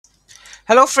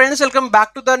Hello friends, welcome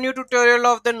back to the new tutorial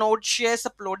of the Node.js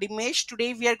upload image.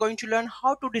 Today we are going to learn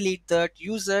how to delete the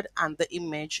user and the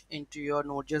image into your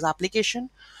Node.js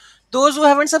application. Those who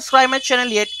haven't subscribed my channel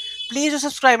yet, please do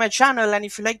subscribe my channel, and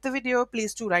if you like the video,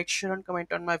 please do like, share and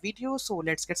comment on my video. So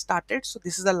let's get started. So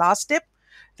this is the last step.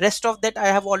 Rest of that I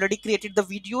have already created the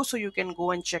video, so you can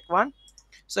go and check one.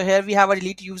 So here we have a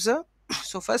delete user.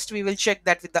 So first we will check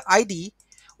that with the ID.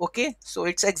 Okay, so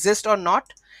it's exist or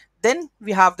not. Then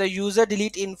we have the user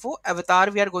delete info avatar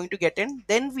we are going to get in.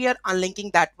 Then we are unlinking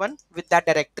that one with that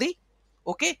directory.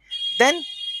 Okay, then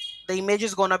the image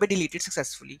is gonna be deleted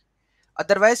successfully.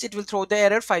 Otherwise it will throw the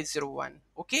error 501.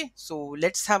 Okay, so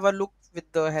let's have a look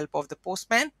with the help of the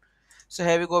postman. So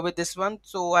here we go with this one.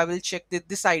 So I will check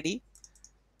this ID.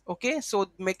 Okay, so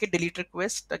make a delete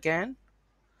request again,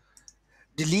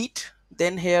 delete.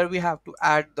 Then here we have to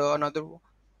add the another,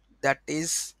 that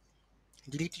is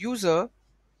delete user.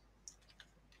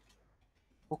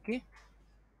 Okay,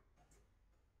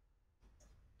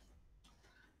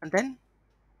 and then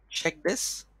check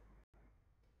this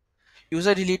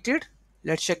user deleted.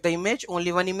 Let's check the image,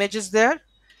 only one image is there,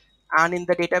 and in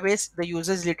the database the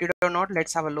user is deleted or not.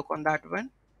 Let's have a look on that one.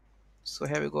 So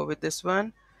here we go with this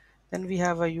one. Then we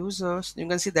have a user, so you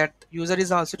can see that user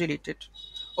is also deleted.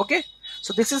 Okay,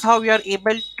 so this is how we are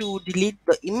able to delete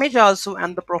the image also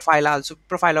and the profile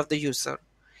of the user.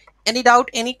 Any doubt,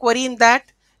 any query in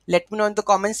that, let me know in the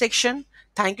comment section.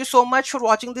 Thank you so much for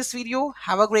watching this video.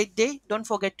 Have a great day. Don't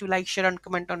forget to like, share and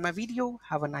comment on my video.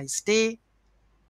 Have a nice day.